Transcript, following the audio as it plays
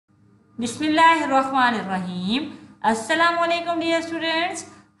Bismillahirrahmanirrahim. Assalamu alaikum dear students.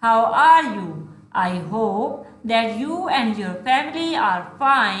 How are you? I hope that you and your family are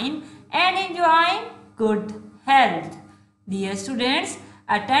fine and enjoying good health. Dear students,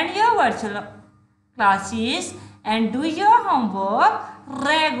 attend your virtual classes and do your homework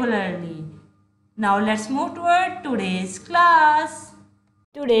regularly. Now let's move toward today's class.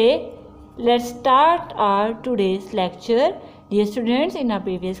 Today, let's start our today's lecture. Dear students, in our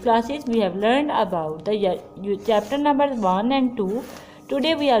previous classes, we have learned about the chapter number 1 and 2.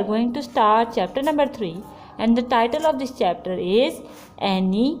 Today, we are going to start chapter number 3. And the title of this chapter is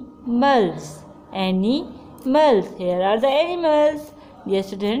Animals. Animals. Here are the animals. Dear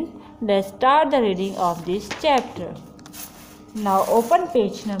students, let's start the reading of this chapter. Now, open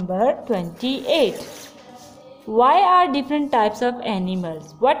page number 28. Why are different types of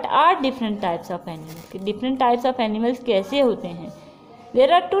animals? What are different types of animals? Different types of animals कैसे होते हैं?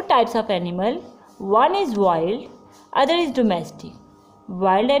 There are two types of animal. One is wild, other is domestic.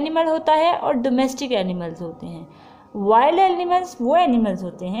 Wild animal होता है और domestic animals होते हैं. Wild animals वो animals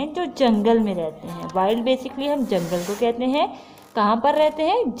होते हैं जो जंगल में रहते हैं. Wild basically हम जंगल को कहते हैं. कहाँ पर रहते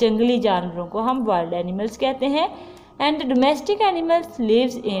हैं? जंगली जानवरों को हम wild animals कहते हैं. And the domestic animals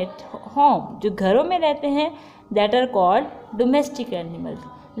lives at home. जो घरों में रहते हैं that are called domestic animals.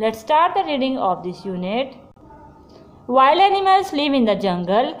 Let's start the reading of this unit. Wild animals live in the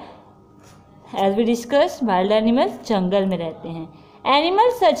jungle. As we discussed, wild animals जंगल में रहते हैं.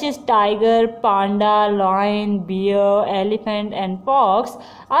 Animals such as tiger, panda, lion, bear, elephant and fox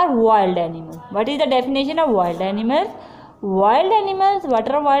are wild animals. What is the definition of wild animals? Wild animals, what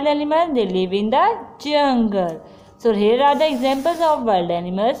are wild animals? They live in the jungle. So here are the examples of wild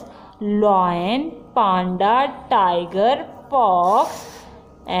animals: lion, panda, tiger, fox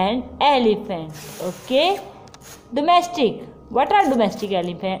and elephant. Okay. Domestic. What are domestic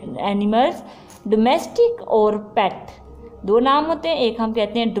animals? Domestic और pet. दो नाम होते हैं. एक हम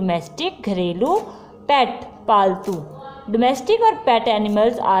कहते हैं domestic घरेलू, pet पालतू. Domestic और pet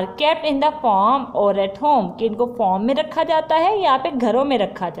animals are kept in the farm or at home. कि इनको farm में रखा जाता है या पे घरों में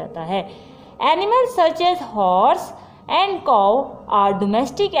रखा जाता है. Animals such as horse and cow are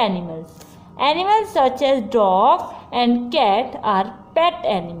domestic animals. Animals such as dog and cat are pet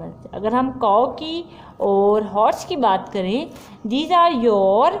animals. अगर हम cow की और horse की बात करें, these are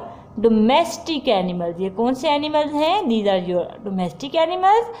your domestic animals. ये कौन से animals हैं? These are your domestic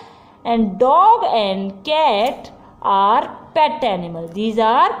animals. And dog and cat are pet animals. These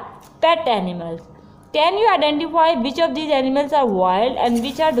are pet animals. Can you identify which of these animals are wild and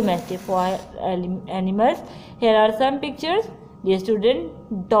which are domestic animals? Here are some pictures. Dear student,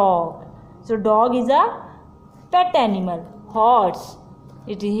 dog. So dog is a pet animal. Horse.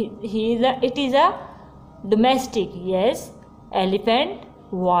 It is a domestic. Yes. Elephant,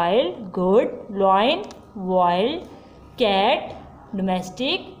 wild. Good. Lion, wild. Cat,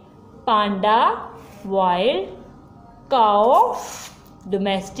 domestic. Panda, wild. Cow,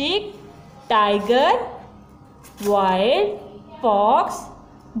 domestic. Tiger, wild. Fox,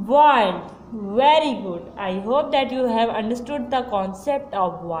 wild. Very good. I hope that you have understood the concept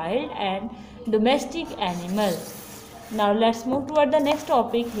of wild and domestic animals. Now let's move toward the next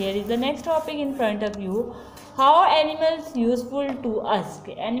topic. Here is the next topic in front of you. How are animals useful to us?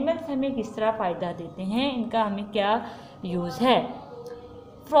 Animals हमें किस तरह फ़ायदा देते हैं, इनका हमें क्या use है.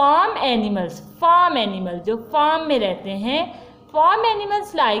 Farm animals, farm animals जो farm में रहते हैं. Farm animals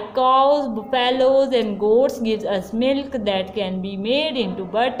like cows, buffaloes and goats gives us milk that can be made into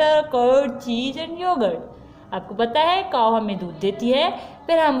butter, curd, cheese and yogurt. आपको पता है काऊ हमें दूध देती है,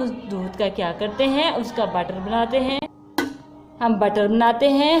 फिर हम उस दूध का क्या करते हैं? उसका बटर बनाते हैं. हम बटर बनाते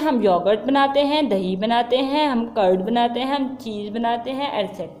हैं, हम योगर्ट बनाते हैं, दही बनाते हैं, हम कर्ड बनाते हैं, हम चीज़ बनाते हैं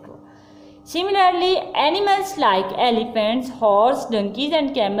etcetera. Similarly, animals like elephants, horse, donkeys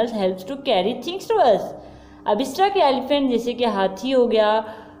and camels helps to carry things to us. अब इस तरह के एलिफेंट जैसे कि हाथी हो गया,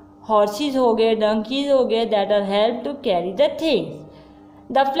 हॉर्सेस हो गए, डंकीज हो गए, that are help to carry the things.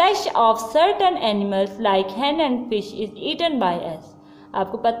 The flash of certain animals like Hahn and fish is eaten by us.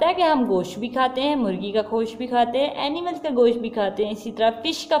 आपको पता है कि हम गोश्त भी खाते हैं, मुर्गी का गोश्त भी खाते हैं, एनिमल्स का गोश्त भी खाते हैं, इसी तरह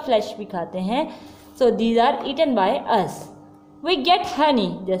फिश का फ्लैश भी खाते हैं. So these are eaten by us. We get honey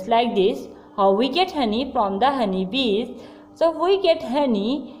just like this. How we get honey? From the honey बीज. So we get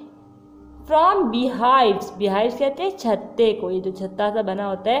honey from beehives. beehives कहते हैं छत्ते को, ये जो छत्ता सा बना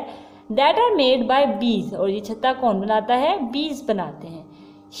होता है. दैट आर मेड बाय बीज. और ये छत्ता कौन बनाता है? बीज बनाते हैं.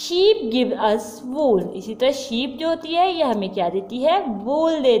 शीप गिव अस वूल. इसी तरह शीप जो होती है ये हमें क्या देती है?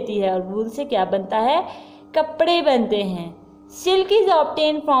 वूल देती है. और वूल से क्या बनता है? कपड़े बनते हैं. Silk is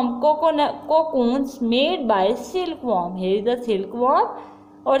obtain from cocoons made by silk worm. Here is the silk worm.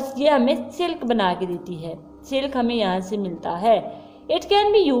 और ये हमें सिल्क बना के देती है। सिल्क हमें यहाँ से मिलता है। It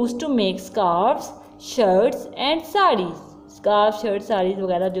can be use to make scarfs, shirts and saris. Scarf, shirt, saris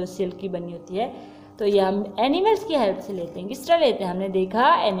वगैरह जो सिल्क की बनी होती है, तो ये हम एनिमल्स की हेल्प से लेते हैं। किस तरह लेते हैं? हमने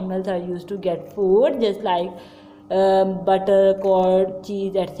देखा animals are use to get food just like butter, cord,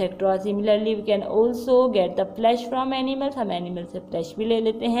 cheese etcetera. Similarly we can also get the flash from animals. हम एनिमल से फ्लैश भी ले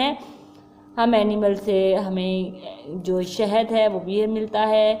लेते हैं। हम एनिमल से हमें जो शहद है वो भी मिलता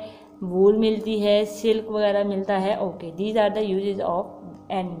है, वूल मिलती है, सिल्क वगैरह मिलता है। Okay, these are the usage of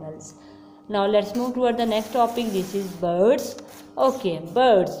animals. Now let's move toward the next topic. This is birds. Okay,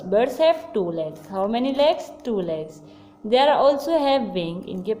 birds. Birds have 2 legs. How many legs? 2 legs. They are also have wing.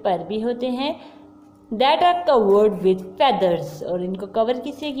 इनके पर भी होते हैं। That are covered with feathers. और इनको cover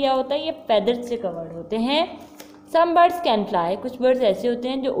किससे किया होता है? ये feathers से covered होते हैं। Some birds can fly. कुछ birds ऐसे होते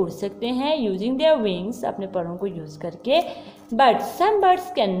हैं जो उड़ सकते हैं using their wings, अपने परों को यूज़ करके। But some birds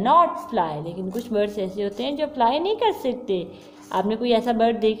cannot fly. लेकिन कुछ birds ऐसे होते हैं जो fly नहीं कर सकते। आपने कोई ऐसा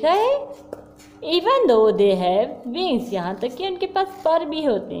bird देखा है? Even though they have wings, यहाँ तक कि उनके पास पर भी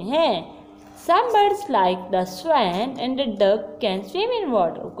होते हैं। Some birds like the swan and the duck can swim in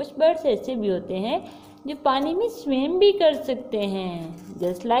water. कुछ birds ऐसे भी होते हैं जो पानी में swim भी कर सकते हैं।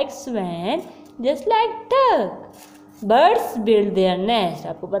 Just like swan, just like duck. Birds build their nest.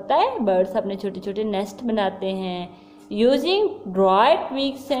 आपको पता है birds अपने छोटे छोटे nest बनाते हैं using dry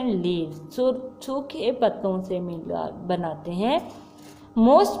twigs and leaves. सूखे पत्तों से मिला बनाते हैं।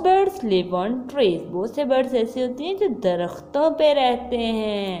 Most birds live on trees. बहुत से birds ऐसे होते हैं जो दरख्तों पे रहते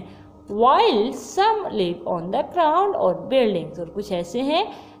हैं। While some live on the ground or buildings. और कुछ ऐसे हैं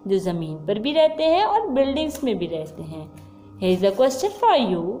जो ज़मीन पर भी रहते हैं और buildings में भी रहते हैं। Here is a question for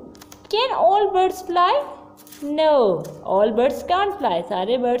you. Can all birds fly? No. All birds can't fly.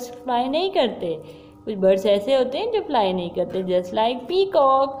 सारे birds fly नहीं करते। कुछ birds ऐसे होते हैं जो fly नहीं करते। Just like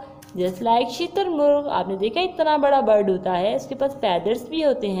peacock. Just like शुतुरमुर्ग। आपने देखा इतना बड़ा बर्ड होता है, उसके पास पैदर्स भी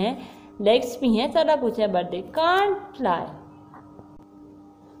होते हैं, लेग्स भी हैं, सारा कुछ है, but they can't fly.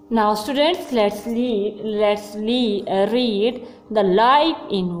 Now students let's read the life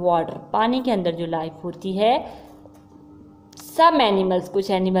in water. पानी के अंदर जो लाइफ होती है। सम एनिमल्स,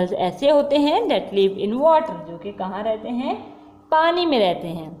 कुछ एनिमल्स ऐसे होते हैं दैट लिव इन वाटर, जो कि कहाँ रहते हैं? पानी में रहते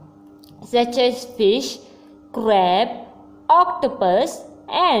हैं। Such as fish, crab, octopus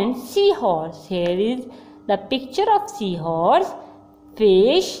and seahorse. Here is the picture of seahorse,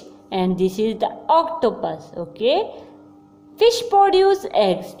 fish, and this is the octopus. Okay, fish produce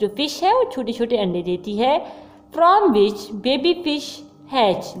eggs. जो fish है वो छोटे छोटे अंडे देती है। From which baby fish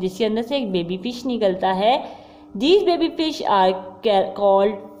hatch, जिसके अंदर से एक बेबी फिश निकलता है। These baby fish are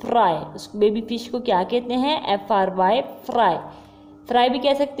called fry. उस बेबी फिश को क्या कहते हैं? FRY, fry. Fry भी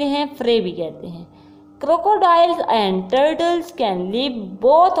कह सकते हैं, फ्रे भी कहते हैं। Crocodiles and turtles can live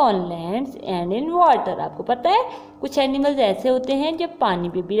both on land and in water. आपको पता है कुछ एनिमल्स ऐसे होते हैं जो पानी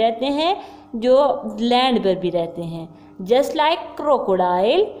पे भी रहते हैं, जो लैंड पर भी रहते हैं। Just like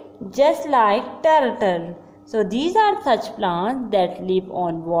crocodile, just like turtle. So these are such plants that live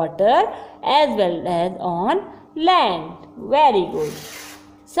on water as well as on land. Very good.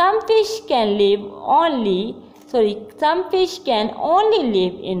 Some fish can only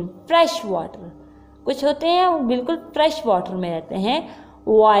live in fresh water. कुछ होते हैं वो बिल्कुल fresh water में रहते हैं।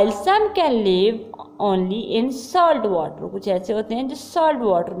 while some can live only in salt water. कुछ ऐसे होते हैं जो salt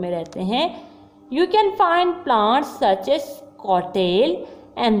water में रहते हैं। you can find plants such as cottontail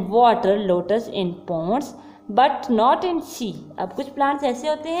and water lotus in ponds but not in sea. अब कुछ plants ऐसे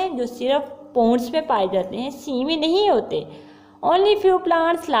होते हैं जो सिर्फ ponds में पाए जाते हैं, sea में नहीं होते। only few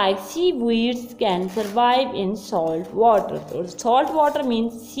plants like seaweeds can survive in salt water. और salt water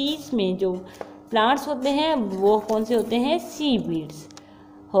means seas में जो प्लांट्स होते हैं वो कौन से होते हैं? सीवीड्स।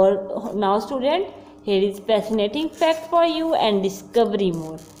 और now student here is fascinating fact for you and discovery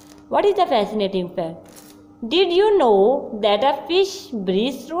more. What is the fascinating fact? Did you know that a fish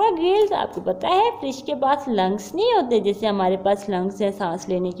breathe through a gills? आपको पता है फिश के पास लंग्स नहीं होते जैसे हमारे पास लंग्स हैं सांस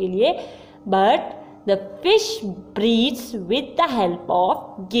लेने के लिए, but the fish breathes with the help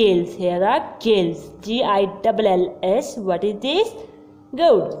of gills. Here are gills, GILLS. What is this?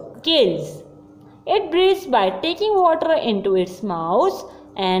 Good, gills. It breathes by taking water into its mouth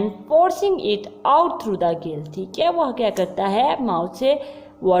and forcing it out through the gill. ठीक है, वह क्या करता है? Mouth से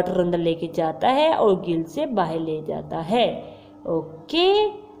water अंदर लेके जाता है और गिल से बाहर ले जाता है। Okay,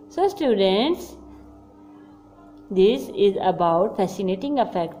 so students this is about fascinating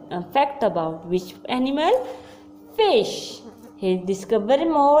fact about which animal? Fish. Here discover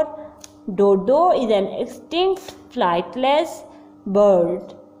more. Dodo is an extinct flightless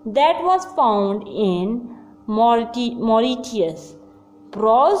bird that was found in Mauritius.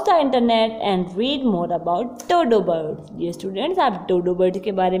 browse the internet and read more about dodo birds. ये students आप डोडो bird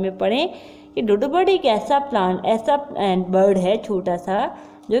के बारे में पढ़ें कि डोडो bird एक ऐसा plant ऐसा बर्ड है छोटा सा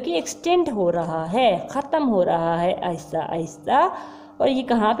जो कि एक्सटेंट हो रहा है, ख़त्म हो रहा है आहिस्ता आहिस्ता। और ये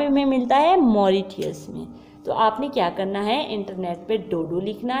कहाँ पे हमें मिलता है? मॉरिशियस में। तो आपने क्या करना है? इंटरनेट पे डोडो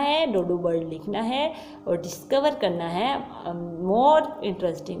लिखना है, डोडो बर्ड लिखना है और डिस्कवर करना है more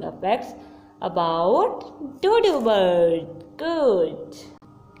interesting facts about dodo bird. Good.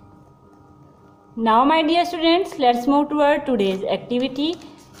 Now my dear students, let's move toward today's activity.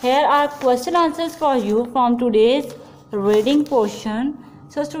 Here are question answers for you from today's reading portion.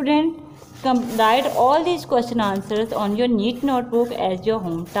 So student, write all these question answers on your neat notebook as your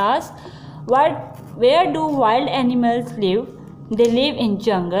home task. Where do wild animals live? They live in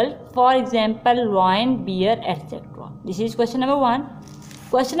jungle. For example, lion, bear, etc. This is question number 1.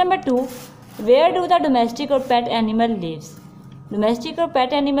 Question number 2. Where do the domestic और pet animal lives? Domestic और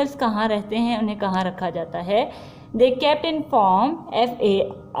pet animals कहाँ रहते हैं, उन्हें कहाँ रखा जाता है? They kept in farm,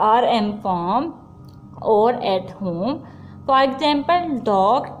 FARM farm or at home. For example,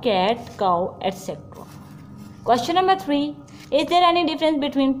 dog, cat, cow, etc. Question number 3. Is there any difference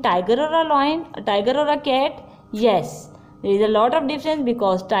between tiger or a lion, a tiger or a cat? Yes. There is a lot of difference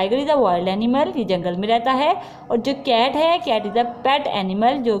because tiger is a wild animal, ये जंगल में रहता है, और जो cat है, cat is a pet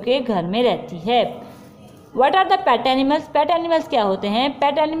animal जो कि घर में रहती है। What are the pet animals? Pet animals क्या होते हैं?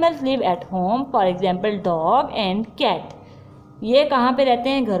 Pet animals live at home, for example dog and cat. ये कहाँ पे रहते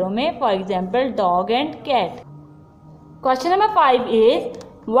हैं? घरों में, for example dog and cat. Question number 5 is,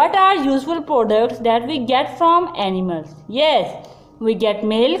 what are useful products that we get from animals? Yes. We get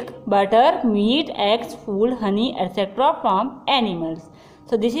milk, butter, meat, eggs, food, honey, etc. from animals.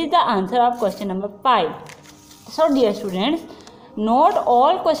 So this is the answer of question number 5. So dear students, note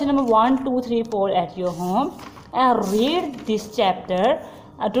all question number 1, 2, 3, 4 at your home and read this chapter.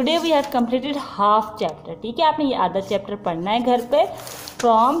 Today we have completed half chapter. ठीक है, आपने ये आधा chapter पढ़ना है घर पे.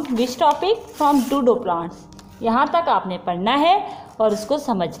 From which topic? From dodo plants. यहाँ तक आपने पढ़ना है और उसको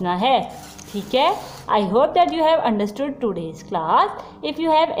समझना है. ठीक है. I hope that you have understood today's class. If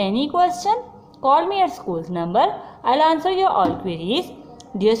you have any question, call me at school's number. I'll answer your all queries.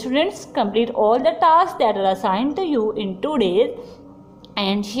 Dear students, complete all the tasks that are assigned to you in today's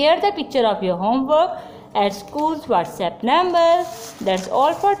and share the picture of your homework at school's WhatsApp number. That's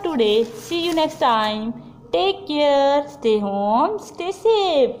all for today. See you next time. Take care. Stay home. Stay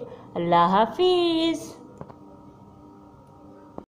safe. Allah Hafiz.